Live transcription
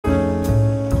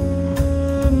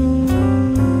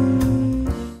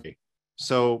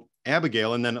So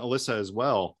Abigail, and then Alyssa as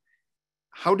well,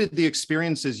 how did the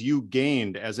experiences you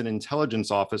gained as an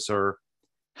intelligence officer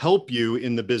help you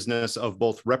in the business of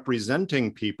both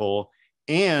representing people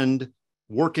and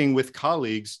working with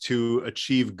colleagues to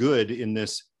achieve good in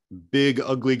this big,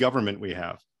 ugly government we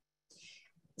have?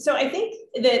 So I think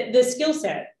that the skill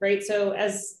set, right? So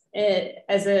as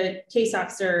a case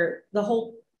officer, the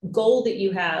whole goal that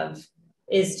you have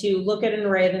is to look at an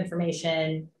array of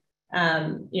information,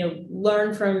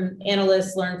 learn from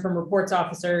analysts, learn from reports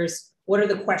officers. What are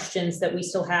the questions that we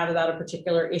still have about a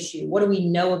particular issue? What do we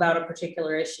know about a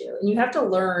particular issue? And you have to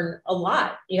learn a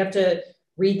lot. You have to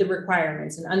read the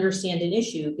requirements and understand an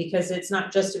issue, because it's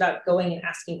not just about going and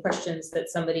asking questions that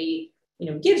somebody,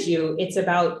 gives you. It's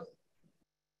about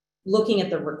looking at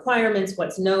the requirements,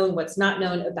 what's known, what's not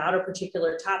known about a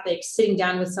particular topic, sitting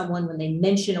down with someone when they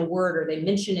mention a word or they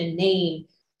mention a name,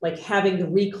 like having the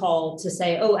recall to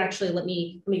say, oh, actually, let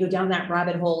me go down that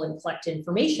rabbit hole and collect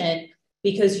information,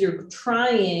 because you're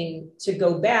trying to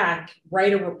go back,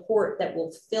 write a report that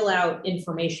will fill out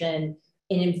information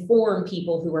and inform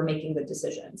people who are making the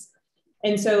decisions.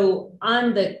 And so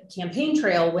on the campaign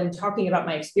trail, when talking about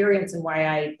my experience and why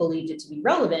I believed it to be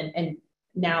relevant, and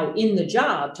now in the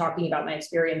job talking about my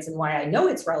experience and why I know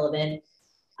it's relevant,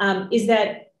 is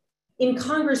that in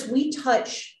Congress, we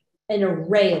touch an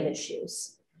array of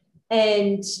issues.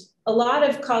 And a lot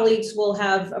of colleagues will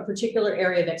have a particular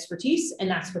area of expertise, and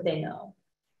that's what they know.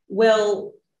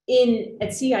 Well,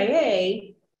 at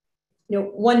CIA,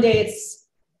 one day it's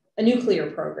a nuclear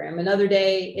program, another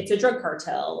day it's a drug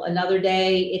cartel, another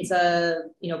day it's a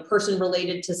person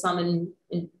related to some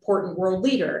important world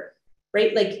leader,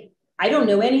 right? Like, I don't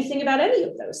know anything about any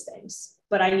of those things,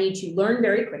 but I need to learn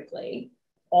very quickly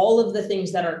all of the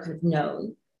things that are kind of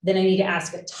known. Then I need to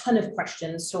ask a ton of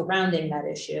questions surrounding that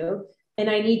issue. And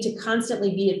I need to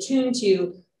constantly be attuned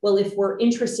to, well, if we're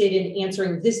interested in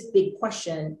answering this big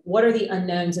question, what are the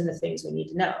unknowns and the things we need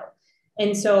to know?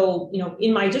 And so,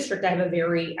 in my district, I have a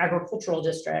very agricultural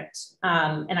district,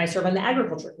 and I serve on the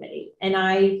agriculture committee. And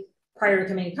prior to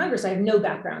coming to Congress, I have no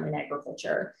background in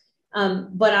agriculture,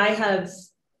 but I have,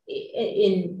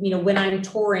 when I'm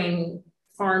touring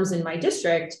farms in my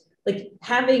district, like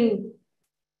having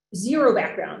zero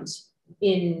background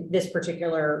in this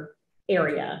particular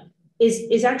area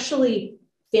is actually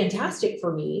fantastic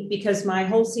for me, because my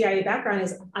whole CIA background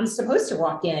is I'm supposed to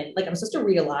walk in, like I'm supposed to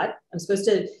read a lot, I'm supposed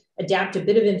to adapt a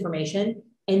bit of information,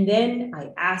 and then I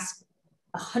ask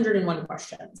 101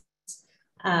 questions.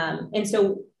 And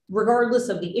so regardless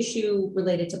of the issue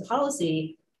related to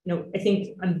policy, I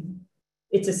think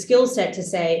it's a skill set to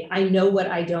say, I know what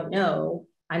I don't know,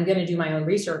 I'm going to do my own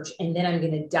research, and then I'm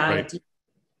going to dive deep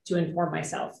to inform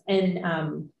myself. And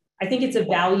I think it's a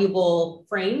valuable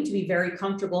frame to be very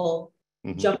comfortable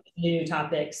jumping into new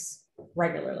topics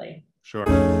regularly. Sure.